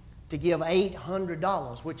meeting to give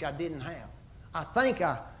 $800, which I didn't have.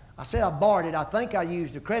 I said I borrowed it. I think I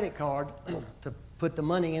used a credit card to put the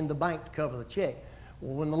money in the bank to cover the check.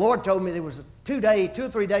 Well, when the Lord told me there was 2 or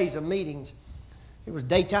 3 days of meetings, it was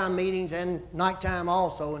daytime meetings and nighttime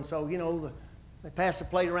also. And so, you know, they passed the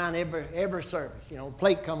plate around every service. You know, the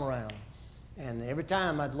plate come around. And every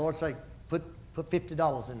time the Lord say, put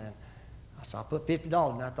 $50 in there. So I put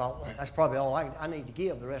 $50, and I thought, well, that's probably all I need to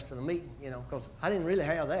give the rest of the meeting, you know, because I didn't really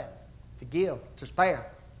have that to give, to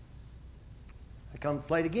spare. I come to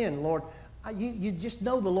plate again. Lord, you just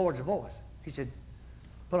know the Lord's voice. He said,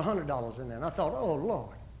 put $100 in there. And I thought, oh,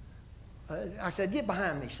 Lord. I said, get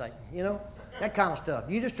behind me, Satan, you know, that kind of stuff.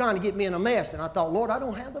 You're just trying to get me in a mess. And I thought, Lord, I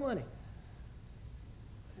don't have the money.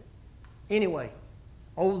 Anyway,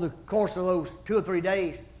 over the course of those 2 or 3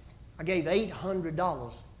 days, I gave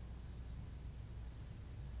 $800.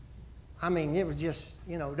 I mean, it was just,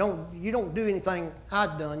 you know, you don't do anything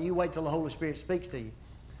I'd done. You wait till the Holy Spirit speaks to you.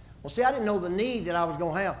 Well, see, I didn't know the need that I was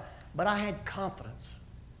going to have, but I had confidence.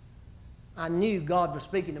 I knew God was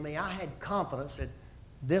speaking to me. I had confidence that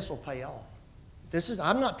this will pay off.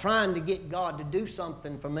 I'm not trying to get God to do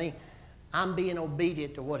something for me. I'm being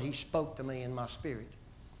obedient to what He spoke to me in my spirit.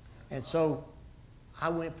 And so I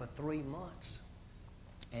went for 3 months,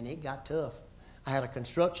 and it got tough. I had a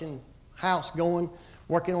construction house going,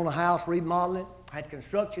 working on a house, remodeling it. I had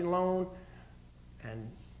construction loan,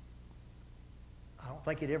 and I don't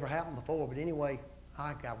think it ever happened before, but anyway,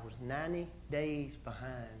 I was 90 days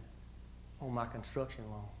behind on my construction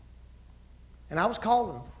loan. And I was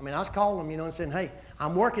calling them. You know, and saying, hey,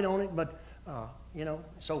 I'm working on it, but, you know.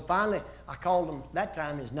 So finally, I called them. That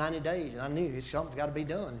time is 90 days, and I knew something's got to be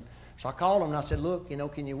done. So I called them, and I said, look, you know,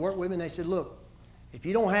 can you work with me? And they said, look, if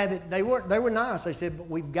you don't have it, they were nice. They said, but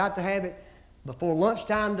we've got to have it before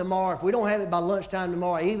lunchtime tomorrow. If we don't have it by lunchtime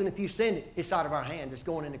tomorrow, even if you send it, it's out of our hands. It's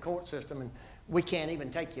going in the court system, and we can't even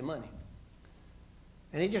take your money.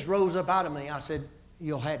 And it just rose up out of me. I said,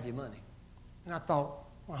 you'll have your money. And I thought,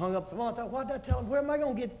 I hung up the phone. I thought, what did I tell them? Where am I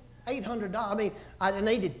going to get $800? I mean, I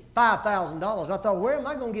needed $5,000. I thought, where am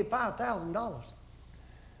I going to get $5,000?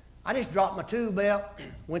 I just dropped my tube belt,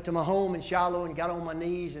 went to my home in Shiloh, and got on my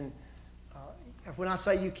knees. And when I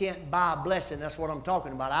say you can't buy a blessing, that's what I'm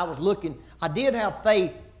talking about. I was looking. I did have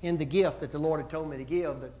faith in the gift that the Lord had told me to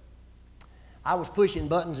give, but I was pushing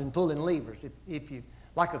buttons and pulling levers. If you,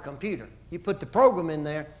 like a computer, you put the program in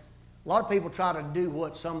there. A lot of people try to do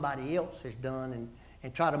what somebody else has done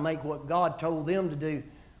and try to make what God told them to do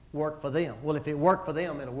work for them. Well, if it worked for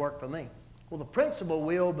them, it'll work for me. Well, the principle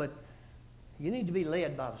will, but you need to be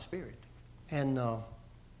led by the Spirit. And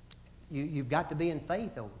you've got to be in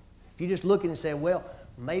faith over it. If you just look and say, well,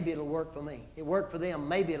 maybe it'll work for me. It worked for them,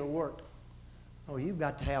 maybe it'll work. Oh, you've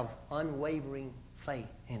got to have unwavering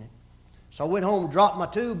faith in it. So I went home, dropped my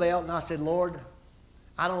tube belt, and I said, Lord,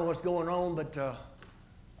 I don't know what's going on, but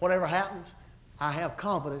whatever happens, I have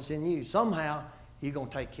confidence in you. Somehow, you're going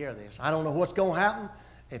to take care of this. I don't know what's going to happen.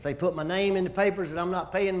 If they put my name in the papers and I'm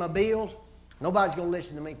not paying my bills, nobody's going to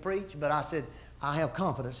listen to me preach, but I said, I have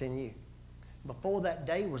confidence in you. Before that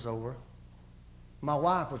day was over, my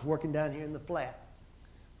wife was working down here in the flat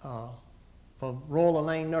for Royal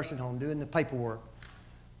Elaine Nursing Home doing the paperwork.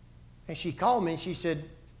 And she called me and she said,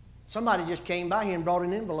 somebody just came by here and brought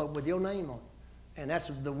an envelope with your name on it. And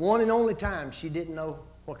that's the one and only time she didn't know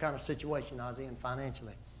what kind of situation I was in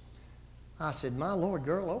financially. I said, my Lord,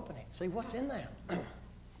 girl, open it. See what's in there.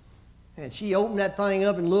 And she opened that thing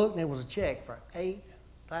up and looked, and it was a check for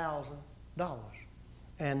 $8,000.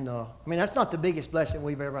 And, I mean, that's not the biggest blessing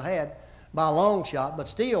we've ever had by a long shot, but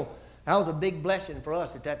still, that was a big blessing for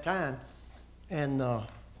us at that time. And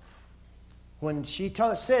when she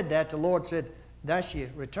said that, the Lord said, that's your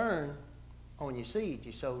return on your seed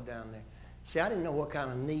you sowed down there. See, I didn't know what kind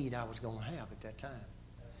of need I was going to have at that time.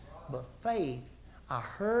 But faith, I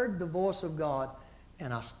heard the voice of God,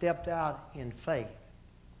 and I stepped out in faith.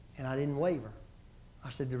 And I didn't waver. I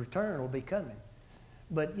said, the return will be coming.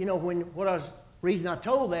 But, you know, reason I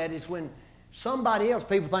told that is when somebody else,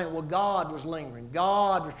 people think, well, God was lingering.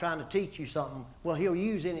 God was trying to teach you something. Well, He'll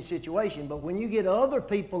use any situation. But when you get other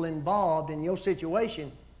people involved in your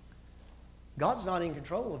situation, God's not in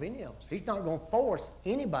control of any of us. He's not going to force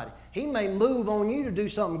anybody. He may move on you to do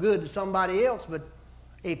something good to somebody else, but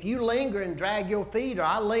if you linger and drag your feet, or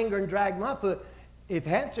I linger and drag my foot, if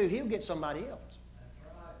he has to, He'll get somebody else.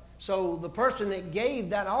 So the person that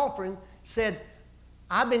gave that offering said,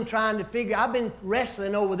 I've been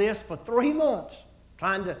wrestling over this for 3 months,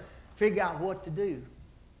 trying to figure out what to do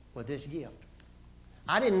with this gift.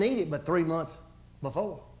 I didn't need it but 3 months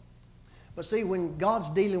before. But see, when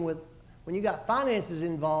you got finances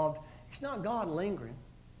involved, it's not God lingering.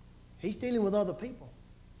 He's dealing with other people.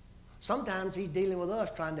 Sometimes He's dealing with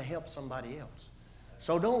us trying to help somebody else.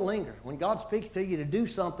 So don't linger. When God speaks to you to do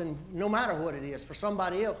something, no matter what it is, for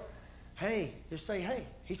somebody else, hey, just say, hey.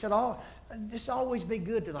 He said, oh, just always be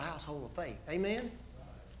good to the household of faith. Amen?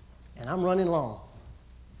 And I'm running long,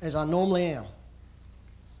 as I normally am.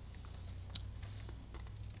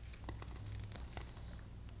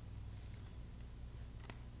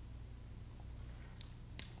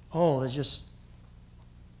 Oh, there's just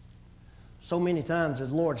so many times the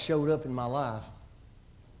Lord showed up in my life.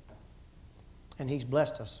 And He's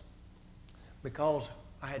blessed us because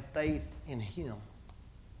I had faith in Him.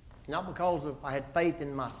 Not because I had faith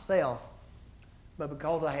in myself, but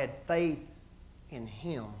because I had faith in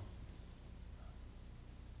Him.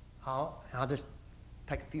 I'll just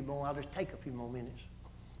take a few more minutes.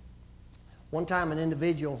 One time an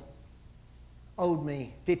individual owed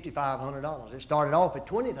me $5,500. It started off at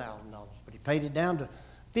 $20,000, but he paid it down to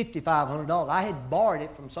 $5,500. I had borrowed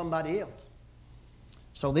it from somebody else.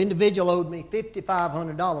 So the individual owed me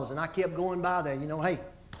 $5,500, and I kept going by there. You know, hey,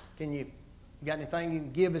 you got anything you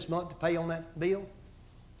can give this month to pay on that bill?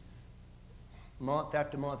 Month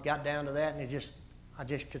after month, got down to that, and I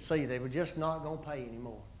just could see they were just not going to pay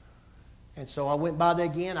anymore. And so I went by there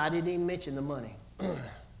again. I didn't even mention the money,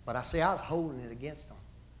 but I was holding it against them.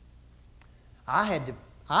 I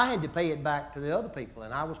had to pay it back to the other people,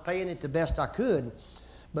 and I was paying it the best I could.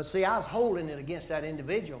 But see, I was holding it against that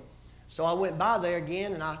individual. So I went by there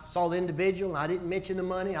again, and I saw the individual, and I didn't mention the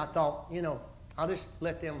money. I thought, you know, I'll just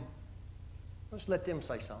let them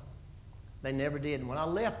say something. They never did. And when I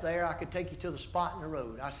left there, I could take you to the spot in the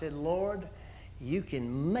road. I said, Lord, you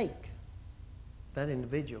can make that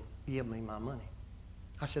individual give me my money.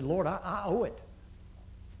 I said, Lord, I owe it,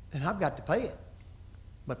 and I've got to pay it.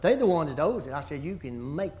 But they're the one that owes it. I said, you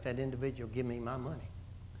can make that individual give me my money.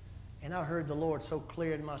 And I heard the Lord so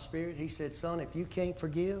clear in my spirit. He said, son, if you can't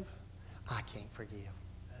forgive, I can't forgive.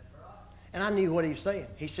 That's right. And I knew what he was saying.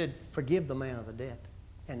 He said, forgive the man of the debt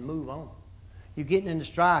and move on. You're getting into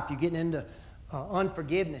strife. You're getting into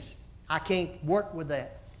unforgiveness. I can't work with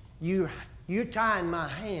that. You're tying my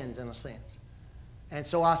hands in a sense. And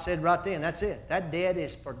so I said right then, that's it. That debt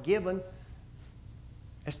is forgiven.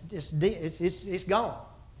 It's gone.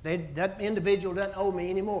 That individual doesn't owe me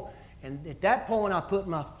anymore. And at that point, I put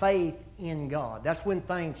my faith in God. That's when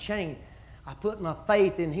things changed. I put my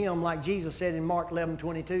faith in Him, like Jesus said in Mark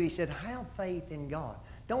 11:22. He said, have faith in God.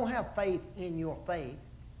 Don't have faith in your faith.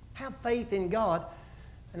 Have faith in God.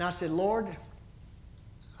 And I said, Lord,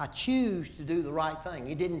 I choose to do the right thing.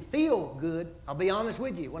 It didn't feel good, I'll be honest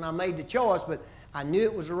with you, when I made the choice, but I knew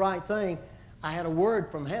it was the right thing. I had a word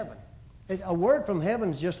from heaven. A word from heaven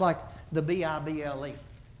is just like the Bible.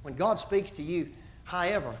 When God speaks to you,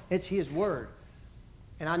 however, it's His word.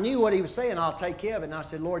 And I knew what He was saying, I'll take care of it. And I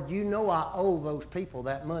said, Lord, you know I owe those people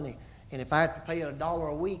that money. And if I have to pay it $1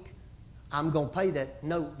 a week, I'm going to pay that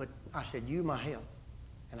note. But I said, you my help.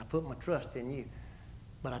 And I put my trust in you.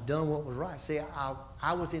 But I done what was right. See,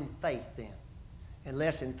 I was in faith then. In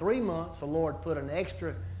less than 3 months, the Lord put an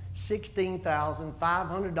extra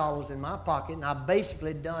 $16,500 in my pocket, and I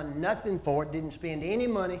basically done nothing for it, didn't spend any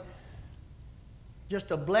money,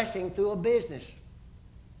 just a blessing through a business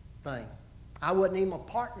thing. I wasn't even a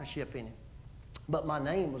partnership in it, but my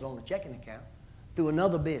name was on the checking account through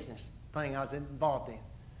another business thing I was involved in.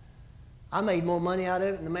 I made more money out of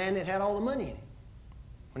it than the man that had all the money in it.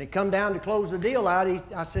 When it come down to close the deal out,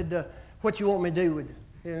 I said, what you want me to do with it?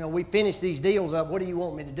 You know, we finished these deals up. What do you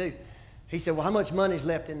want me to do? He said, well, how much money is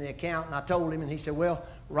left in the account? And I told him, and he said, well,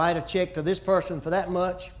 write a check to this person for that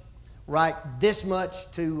much. Write this much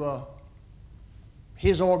to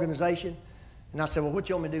his organization. And I said, well, what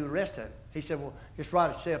you want me to do with the rest of it? He said, well, just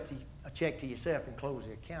write a check to yourself and close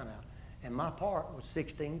the account out. And my part was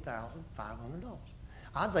 $16,500.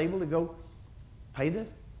 I was able to go pay the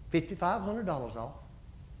 $5,500 off,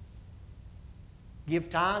 give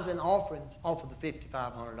tithes and offerings off of the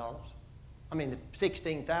 $5,500. I mean, the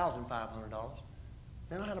 $16,500.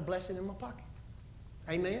 Then I had a blessing in my pocket.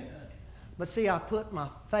 Amen? But see, I put my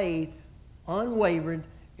faith unwavering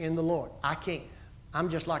in the Lord. I'm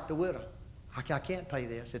just like the widow. I can't pay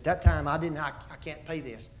this. At that time, I can't pay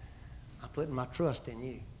this. I put my trust in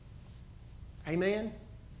you. Amen?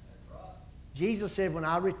 Jesus said, when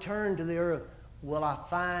I return to the earth, will I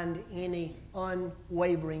find any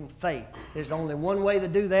unwavering faith? There's only one way to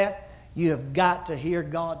do that. You have got to hear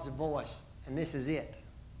God's voice. And this is it.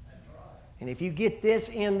 And if you get this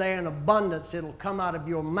in there in abundance, it'll come out of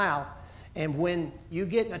your mouth. And when you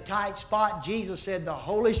get in a tight spot, Jesus said the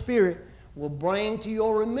Holy Spirit will bring to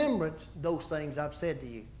your remembrance those things I've said to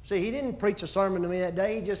you. See, He didn't preach a sermon to me that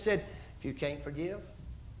day. He just said, if you can't forgive,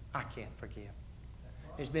 I can't forgive.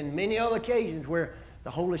 There's been many other occasions where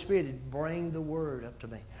the Holy Spirit would bring the word up to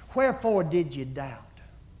me. Wherefore did you doubt?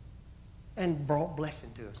 And brought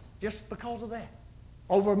blessing to us. just because of that.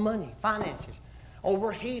 Over money, finances,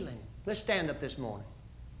 over healing. Let's stand up this morning.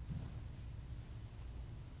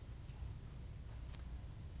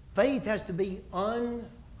 Faith has to be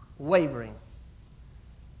unwavering.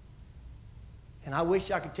 And I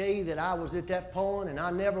wish I could tell you that I was at that point and I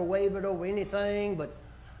never wavered over anything, but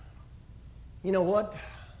you know what?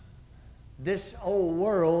 This old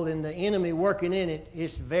world and the enemy working in it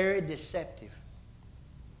is very deceptive.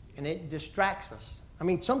 And it distracts us. I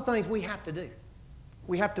mean, some things we have to do.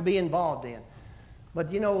 We have to be involved in.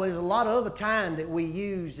 But you know, there's a lot of other time that we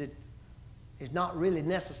use that is not really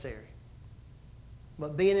necessary.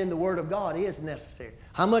 But being in the Word of God is necessary.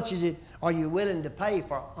 How much are you willing to pay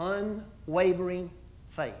for unwavering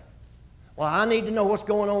faith? Well, I need to know what's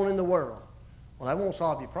going on in the world. Well, that won't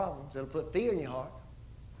solve your problems. It'll put fear in your heart.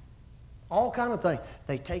 All kind of things.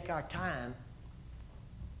 They take our time,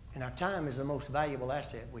 and our time is the most valuable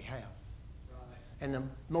asset we have. And the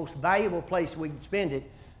most valuable place we can spend it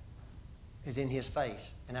is in His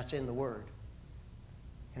face, and that's in the Word.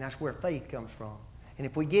 And that's where faith comes from. And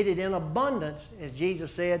if we get it in abundance, as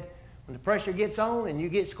Jesus said, when the pressure gets on and you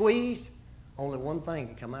get squeezed, only one thing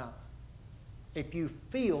can come out. If you're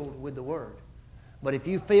filled with the Word. But if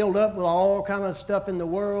you filled up with all kind of stuff in the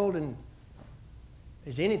world, and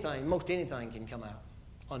there's anything, most anything can come out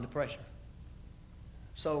under pressure.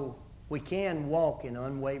 So we can walk in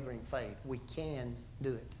unwavering faith. We can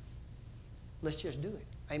do it. Let's just do it.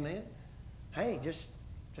 Amen? Hey, just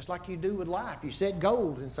like you do with life. You set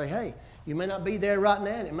goals and say, hey, you may not be there right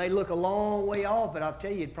now, and it may look a long way off, but I'll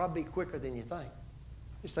tell you, it'd probably be quicker than you think.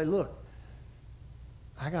 You say, look,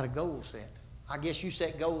 I got a goal set. I guess you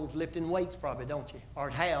set goals lifting weights probably, don't you? Or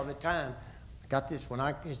have at times. I got this,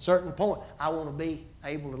 at a certain point, I want to be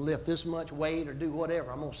able to lift this much weight or do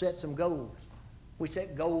whatever. I'm going to set some goals. We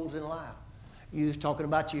set goals in life. You was talking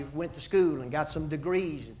about you went to school and got some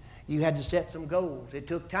degrees, and you had to set some goals. It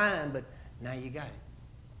took time, but now you got it.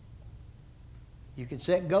 You can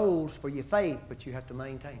set goals for your faith, but you have to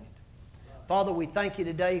maintain it. Father, we thank you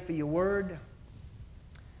today for your word.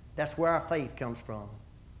 That's where our faith comes from.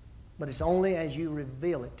 But it's only as you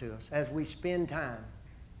reveal it to us, as we spend time.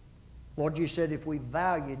 Lord, you said if we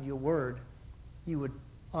valued your word, you would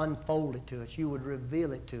unfold it to us. You would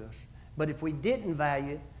reveal it to us. But if we didn't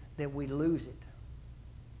value it, then we'd lose it.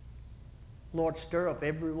 Lord, stir up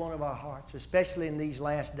every one of our hearts, especially in these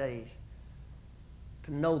last days,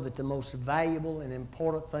 to know that the most valuable and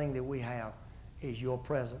important thing that we have is your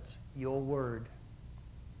presence, your word.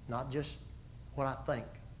 Not just what I think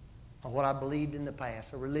or what I believed in the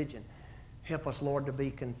past, or religion. Help us, Lord, to be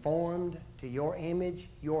conformed to your image,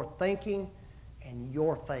 your thinking, and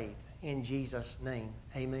your faith. In Jesus' name,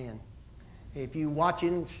 amen. If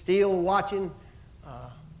you're still watching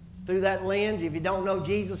through that lens, if you don't know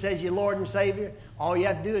Jesus as your Lord and Savior, all you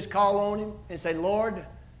have to do is call on Him and say, Lord,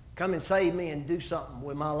 come and save me and do something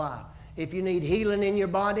with my life. If you need healing in your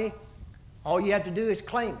body, all you have to do is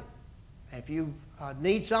claim it. If you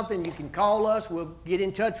need something, you can call us. We'll get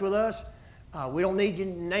in touch with us. We don't need your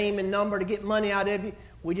name and number to get money out of you.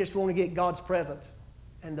 We just want to get God's presence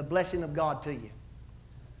and the blessing of God to you.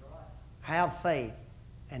 Have faith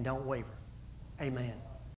and don't waver. Amen.